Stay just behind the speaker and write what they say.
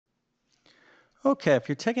Okay, if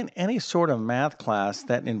you're taking any sort of math class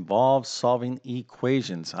that involves solving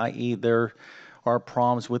equations, i.e., there are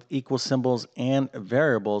problems with equal symbols and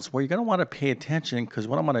variables, where you're going to want to pay attention because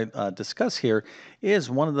what I'm going to discuss here is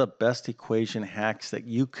one of the best equation hacks that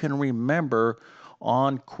you can remember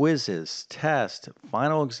on quizzes, tests,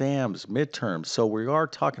 final exams, midterms. So we are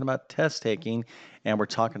talking about test taking and we're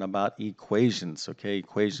talking about equations, okay?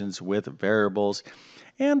 Equations with variables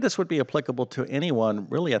and this would be applicable to anyone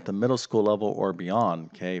really at the middle school level or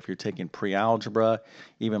beyond. Okay, if you're taking pre-algebra,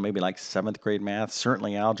 even maybe like seventh grade math,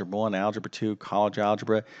 certainly algebra 1, algebra 2, college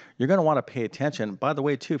algebra, you're going to want to pay attention. By the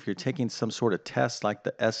way, too, if you're taking some sort of test like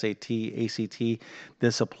the SAT, ACT,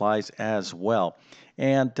 this applies as well.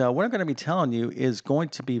 And what I'm going to be telling you is going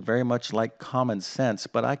to be very much like common sense,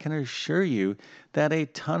 but I can assure you that a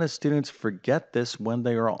ton of students forget this when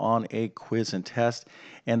they are on a quiz and test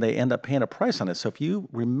and they end up paying a price on it. So if you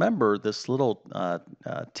remember this little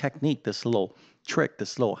technique, this little trick,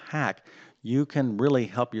 this little hack, you can really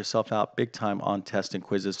help yourself out big time on test and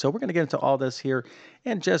quizzes. So we're going to get into all this here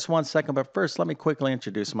in just 1 second. But first, let me quickly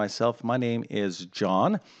introduce myself. My name is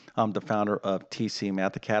John. I'm the founder of TC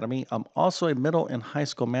Math Academy. I'm also a middle and high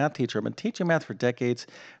school math teacher. I've been teaching math for decades.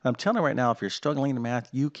 I'm telling you right now, if you're struggling in math,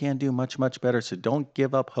 you can do much, much better. So don't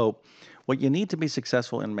give up hope. What you need to be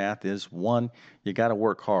successful in math is one, you got to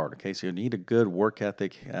work hard. Okay, so you need a good work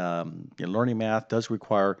ethic. Learning math does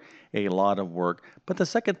require a lot of work. But the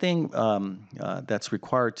second thing that's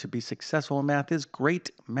required to be successful in math is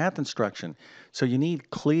great math instruction. So you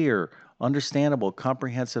need clear, understandable,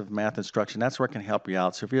 comprehensive math instruction. That's where I can help you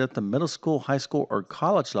out. So if you're at the middle school, high school, or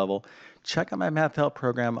college level, check out my math help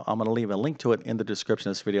program. I'm going to leave a link to it in the description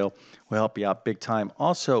of this video. Will help you out big time.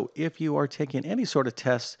 Also, if you are taking any sort of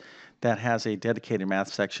test that has a dedicated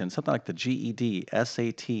math section, something like the GED,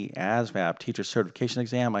 SAT, ASVAB, teacher certification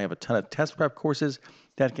exam. I have a ton of test prep courses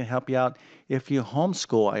that can help you out. If you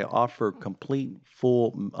homeschool, I offer complete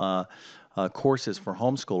full courses for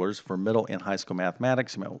homeschoolers for middle and high school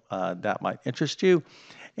mathematics. That might interest you.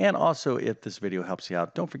 And also, if this video helps you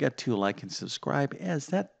out, don't forget to like and subscribe, as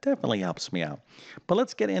that definitely helps me out. But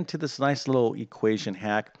let's get into this nice little equation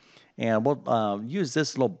hack. And we'll use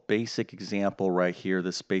this little basic example right here,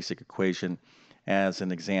 this basic equation as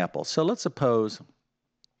an example. So let's suppose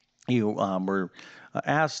you were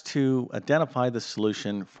asked to identify the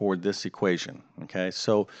solution for this equation. Okay,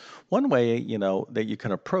 so one way that you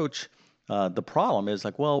can approach the problem is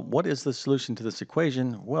like, well, what is the solution to this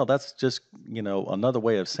equation? Well, that's just another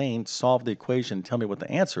way of saying solve the equation. Tell me what the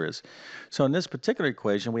answer is. So in this particular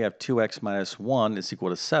equation, we have 2x minus 1 is equal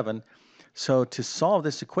to 7. So to solve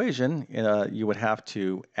this equation, you would have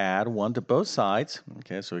to add 1 to both sides.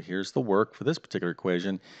 Okay, so here's the work for this particular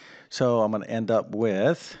equation. So I'm going to end up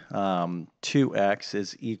with 2x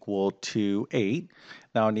is equal to 8.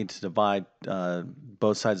 Now I need to divide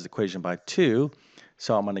both sides of the equation by 2.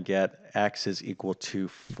 So I'm going to get x is equal to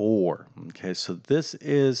 4. Okay, so this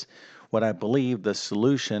is what I believe the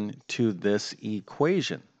solution to this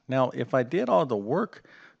equation. Now, if I did all the work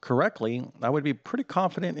correctly, I would be pretty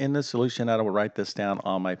confident in the solution that I would write this down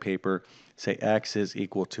on my paper, say x is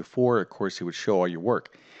equal to 4. Of course, you would show all your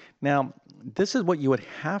work. Now, this is what you would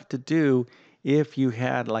have to do if you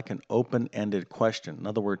had like an open-ended question. In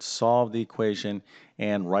other words, solve the equation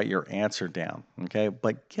and write your answer down. Okay,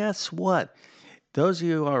 but guess what? Those of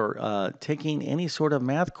you who are taking any sort of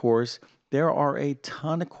math course, there are a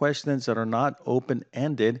ton of questions that are not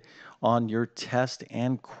open-ended on your test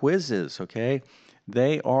and quizzes, okay?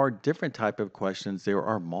 They are different type of questions. There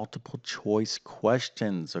are multiple choice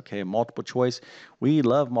questions, okay? Multiple choice. We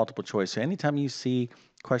love multiple choice. So anytime you see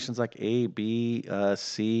questions like A, B,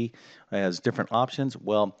 C as different options,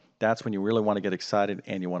 well, that's when you really want to get excited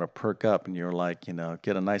and you want to perk up and you're like,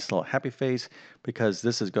 get a nice little happy face because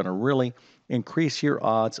this is going to really increase your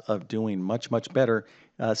odds of doing much, much better,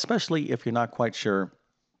 especially if you're not quite sure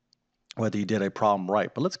whether you did a problem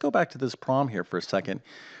right. But let's go back to this problem here for a second.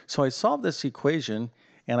 So I solved this equation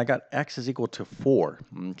and I got x is equal to 4.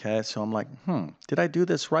 Okay, so I'm like, did I do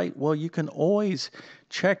this right? Well, you can always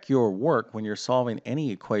check your work when you're solving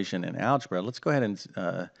any equation in algebra. Let's go ahead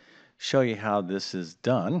and show you how this is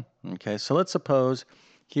done. Okay, so let's suppose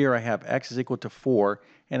here I have x is equal to 4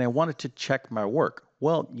 and I wanted to check my work.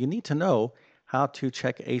 Well, you need to know how to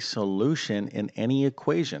check a solution in any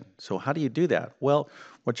equation. So how do you do that? Well,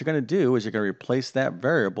 what you're going to do is you're going to replace that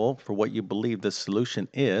variable for what you believe the solution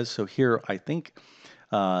is. So here I think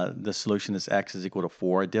the solution is x is equal to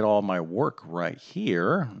 4. I did all my work right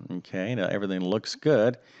here. Okay, now everything looks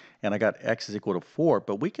good. And I got x is equal to 4,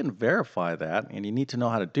 but we can verify that, and you need to know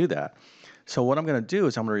how to do that. So what I'm going to do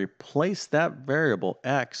is I'm going to replace that variable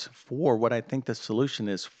x for what I think the solution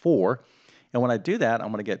is 4. And when I do that, I'm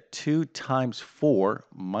going to get 2 times 4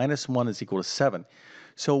 minus 1 is equal to 7.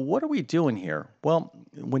 So what are we doing here? Well,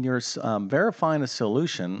 when you're verifying a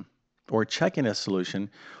solution or checking a solution,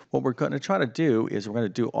 what we're going to try to do is we're going to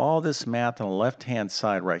do all this math on the left-hand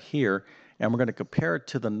side right here, and we're going to compare it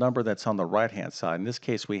to the number that's on the right-hand side. In this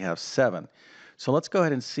case, we have 7. So let's go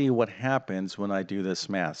ahead and see what happens when I do this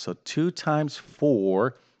math. So 2 times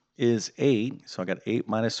 4 is 8. So I got 8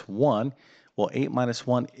 minus 1. Well, 8 minus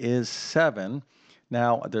 1 is 7.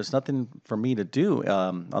 Now, there's nothing for me to do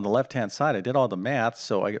on the left-hand side. I did all the math,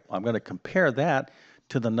 so I'm going to compare that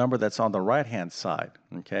to the number that's on the right-hand side.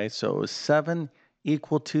 Okay, so is 7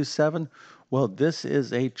 equal to 7? Well, this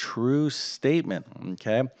is a true statement.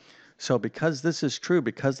 Okay, so because this is true,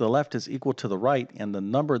 because the left is equal to the right, and the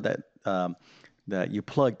number that you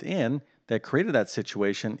plugged in that created that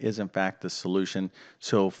situation is in fact the solution.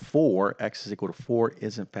 So 4, x is equal to 4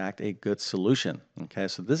 is in fact a good solution. Okay,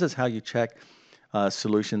 so this is how you check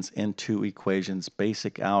solutions into equations,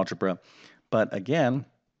 basic algebra. But again,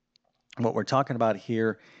 what we're talking about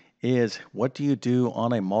here is what do you do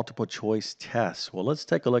on a multiple choice test? Well, let's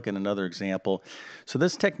take a look at another example. So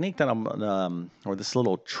this technique that or this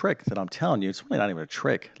little trick that I'm telling you, it's really not even a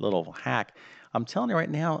trick, little hack. I'm telling you right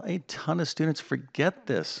now, a ton of students forget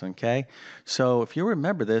this, okay? So if you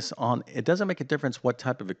remember this, it doesn't make a difference what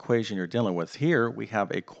type of equation you're dealing with. Here, we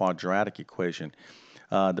have a quadratic equation.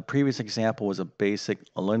 The previous example was a basic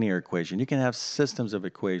linear equation. You can have systems of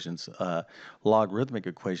equations, logarithmic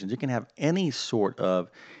equations. You can have any sort of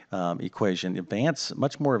equation,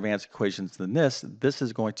 much more advanced equations than this. This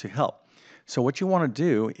is going to help. So what you want to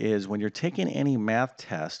do is when you're taking any math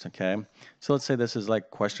test, okay, so let's say this is like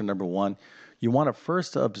question number 1, you want to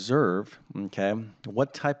first observe, okay,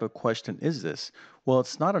 what type of question is this? Well,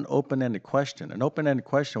 it's not an open-ended question. An open-ended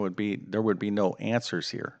question would be, there would be no answers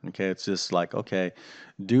here, okay? It's just like, okay,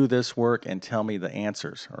 do this work and tell me the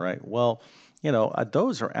answers, all right? Well,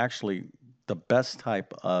 those are actually the best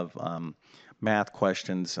type of math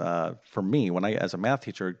questions for me as a math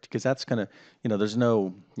teacher, because that's going to, there's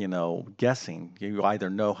no, guessing. You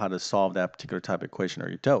either know how to solve that particular type of equation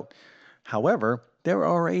or you don't. However, there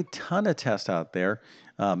are a ton of tests out there,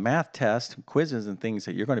 math tests, quizzes, and things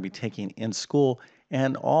that you're going to be taking in school,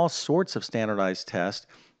 and all sorts of standardized tests,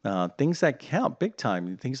 things that count big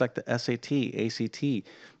time, things like the SAT, ACT,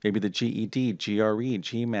 maybe the GED, GRE,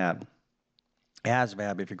 GMAT,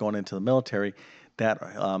 ASVAB if you're going into the military, that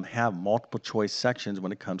have multiple choice sections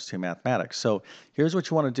when it comes to mathematics. So here's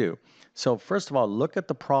what you want to do. So first of all, look at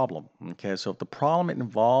the problem. Okay, so if the problem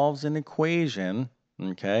involves an equation,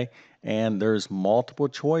 okay, and there's multiple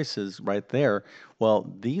choices right there,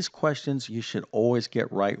 well, these questions you should always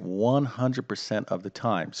get right 100% of the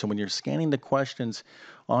time. So when you're scanning the questions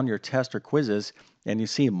on your test or quizzes and you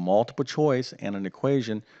see multiple choice and an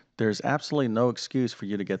equation, there's absolutely no excuse for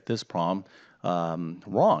you to get this problem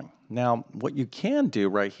wrong. Now, what you can do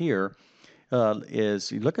right here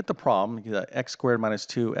is you look at the problem, x squared minus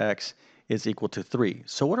 2x is equal to 3.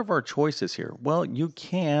 So what are our choices here? Well, you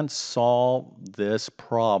can solve this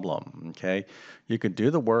problem, okay? You could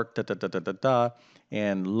do the work,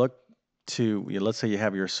 and look to, let's say you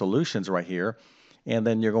have your solutions right here, and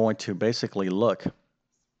then you're going to basically look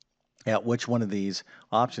at which one of these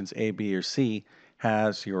options, A, B, or C,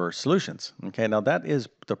 has your solutions. Okay, now that is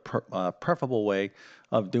the preferable way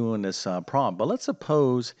of doing this problem. But let's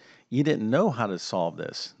suppose you didn't know how to solve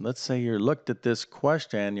this. Let's say you looked at this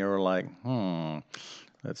question, you're like,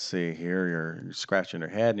 let's see here, you're scratching your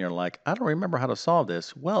head and you're like, I don't remember how to solve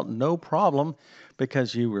this. Well, no problem,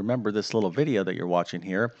 because you remember this little video that you're watching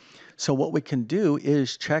here. So what we can do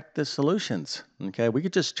is check the solutions, okay? We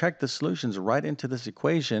could just check the solutions right into this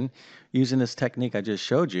equation using this technique I just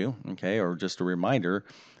showed you, okay? Or just a reminder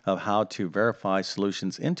of how to verify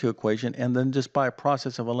solutions into equation, and then just by a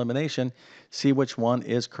process of elimination, see which one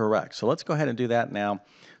is correct. So let's go ahead and do that now.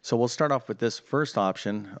 So we'll start off with this first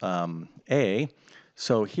option, A.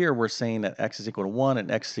 So here we're saying that x is equal to 1 and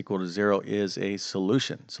x is equal to 0 is a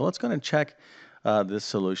solution. So let's go ahead and check this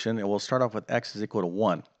solution, and we'll start off with x is equal to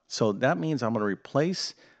 1. So that means I'm going to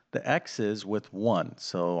replace the x's with 1.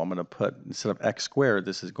 So I'm going to put, instead of x squared,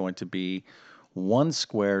 this is going to be 1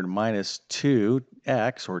 squared minus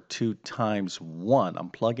 2x, or 2 times 1. I'm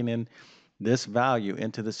plugging in this value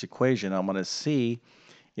into this equation. I'm going to see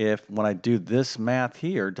if when I do this math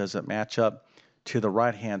here, does it match up to the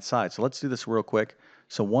right-hand side. So let's do this real quick.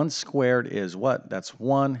 So 1 squared is what? That's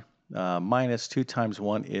 1 minus 2 times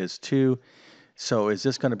 1 is 2. So is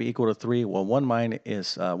this going to be equal to 3? Well, 1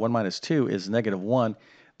 minus 2 is negative 1.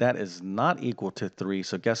 That is not equal to 3.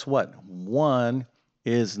 So guess what? 1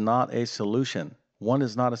 is not a solution. 1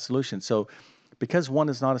 is not a solution. So because 1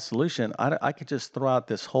 is not a solution, I could just throw out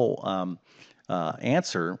this whole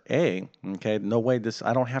answer, A, okay? No way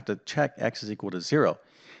I don't have to check x is equal to 0.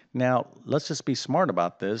 Now, let's just be smart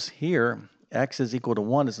about this. Here, x is equal to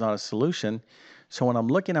 1 is not a solution. So when I'm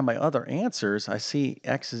looking at my other answers, I see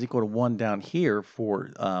x is equal to 1 down here for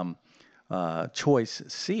choice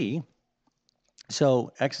C.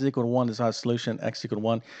 So x is equal to 1 is not a solution, x is equal to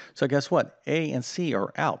 1. So guess what? A and C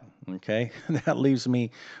are out, okay? That leaves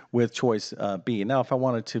me with choice B. Now, if I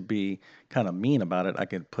wanted to be kind of mean about it, I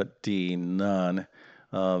could put D, none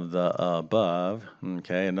of the above,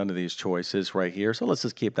 okay? And none of these choices right here. So let's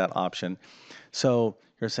just keep that option. So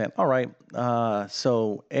you're saying, all right,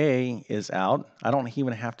 so A is out. I don't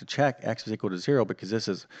even have to check x is equal to 0 because this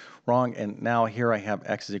is wrong. And now here I have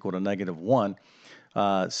x is equal to -1.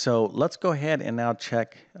 So let's go ahead and now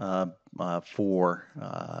check for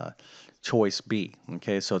choice B.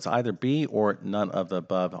 Okay, so it's either B or none of the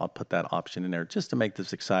above. I'll put that option in there just to make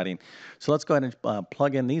this exciting. So let's go ahead and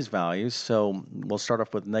plug in these values. So we'll start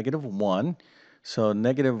off with -1. So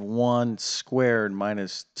 -1 squared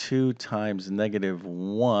minus 2 times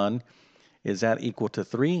 -1. Is that equal to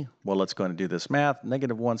 3? Well, let's go ahead and do this math.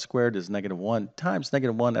 -1 squared is -1 times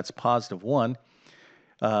 -1. That's +1.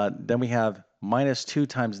 Then we have -2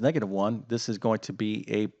 times -1. This is going to be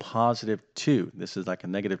a +2. This is like a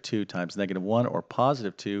 -2 times -1 or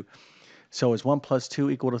 +2. So is 1 plus 2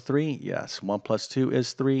 equal to 3? Yes, 1 plus 2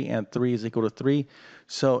 is 3, and 3 is equal to 3.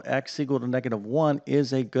 So x equal to -1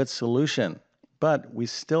 is a good solution. But we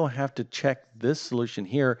still have to check this solution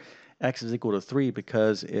here, x is equal to 3,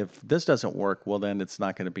 because if this doesn't work, well, then it's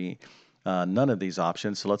not going to be none of these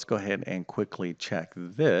options. So let's go ahead and quickly check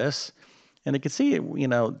this. And you can see,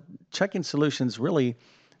 checking solutions really,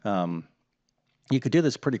 you could do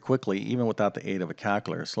this pretty quickly, even without the aid of a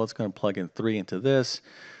calculator. So let's go and plug in 3 into this.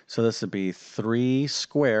 So this would be 3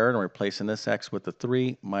 squared, and replacing this x with the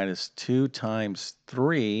 3, minus 2 times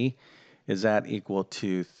 3. Is that equal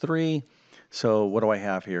to 3? So what do I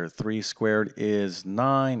have here? 3 squared is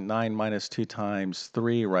 9. 9 minus 2 times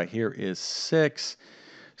 3 right here is 6.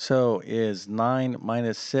 So is 9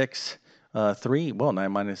 minus 6 3? Well,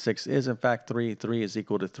 9 minus 6 is in fact 3. 3 is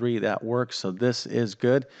equal to 3. That works. So this is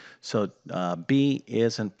good. So B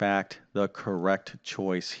is in fact the correct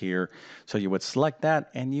choice here. So you would select that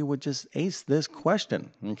and you would just ace this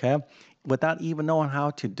question, okay, without even knowing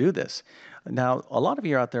how to do this. Now, a lot of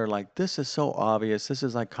you are out there like, this is so obvious. This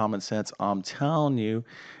is like common sense. I'm telling you,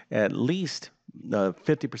 at least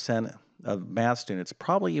 50% of math students,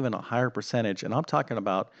 probably even a higher percentage, and I'm talking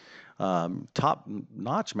about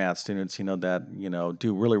top-notch math students, that,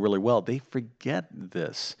 do really, really well. They forget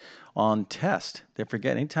this on test. They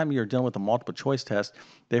forget anytime you're dealing with a multiple choice test,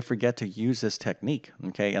 they forget to use this technique,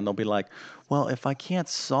 okay? And they'll be like, well, if I can't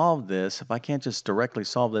solve this, if I can't just directly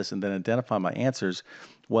solve this and then identify my answers,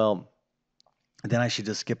 well, then I should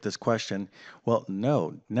just skip this question. Well,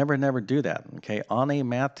 no, never do that, okay? On a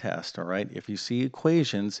math test, all right, if you see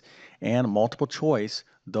equations and multiple choice,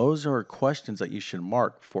 those are questions that you should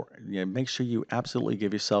mark for. Make sure you absolutely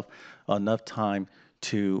give yourself enough time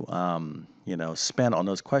to, spend on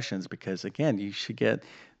those questions, because, again, you should get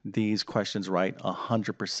these questions right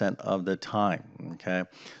 100% of the time, okay?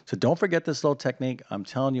 So don't forget this little technique. I'm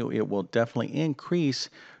telling you, it will definitely increase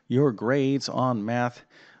your grades on math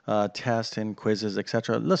tests and quizzes,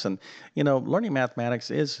 etc. Listen, learning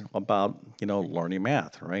mathematics is about, learning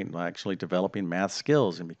math, right? Actually developing math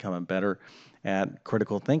skills and becoming better at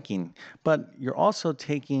critical thinking. But you're also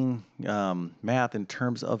taking math in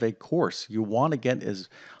terms of a course. You want to get as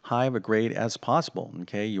high of a grade as possible,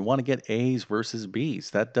 okay? You want to get A's versus B's.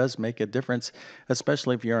 That does make a difference,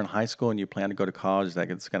 especially if you're in high school and you plan to go to college.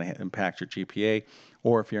 It's going to impact your GPA,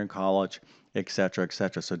 or if you're in college, etc.,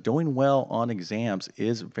 etc. So doing well on exams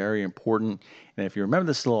is very important. And if you remember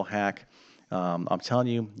this little hack, I'm telling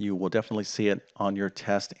you, you will definitely see it on your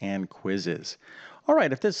test and quizzes. All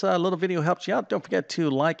right, if this little video helps you out, don't forget to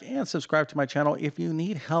like and subscribe to my channel. If you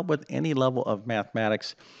need help with any level of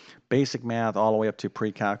mathematics, basic math all the way up to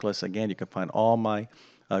pre-calculus, again, you can find all my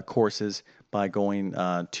courses by going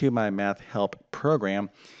to my Math Help program.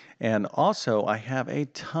 And also, I have a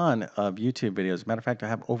ton of YouTube videos. Matter of fact, I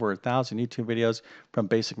have over 1,000 YouTube videos from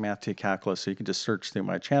basic math to calculus. So you can just search through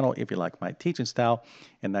my channel if you like my teaching style,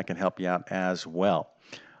 and that can help you out as well.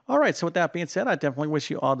 All right, so with that being said, I definitely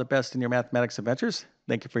wish you all the best in your mathematics adventures.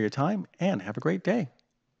 Thank you for your time, and have a great day.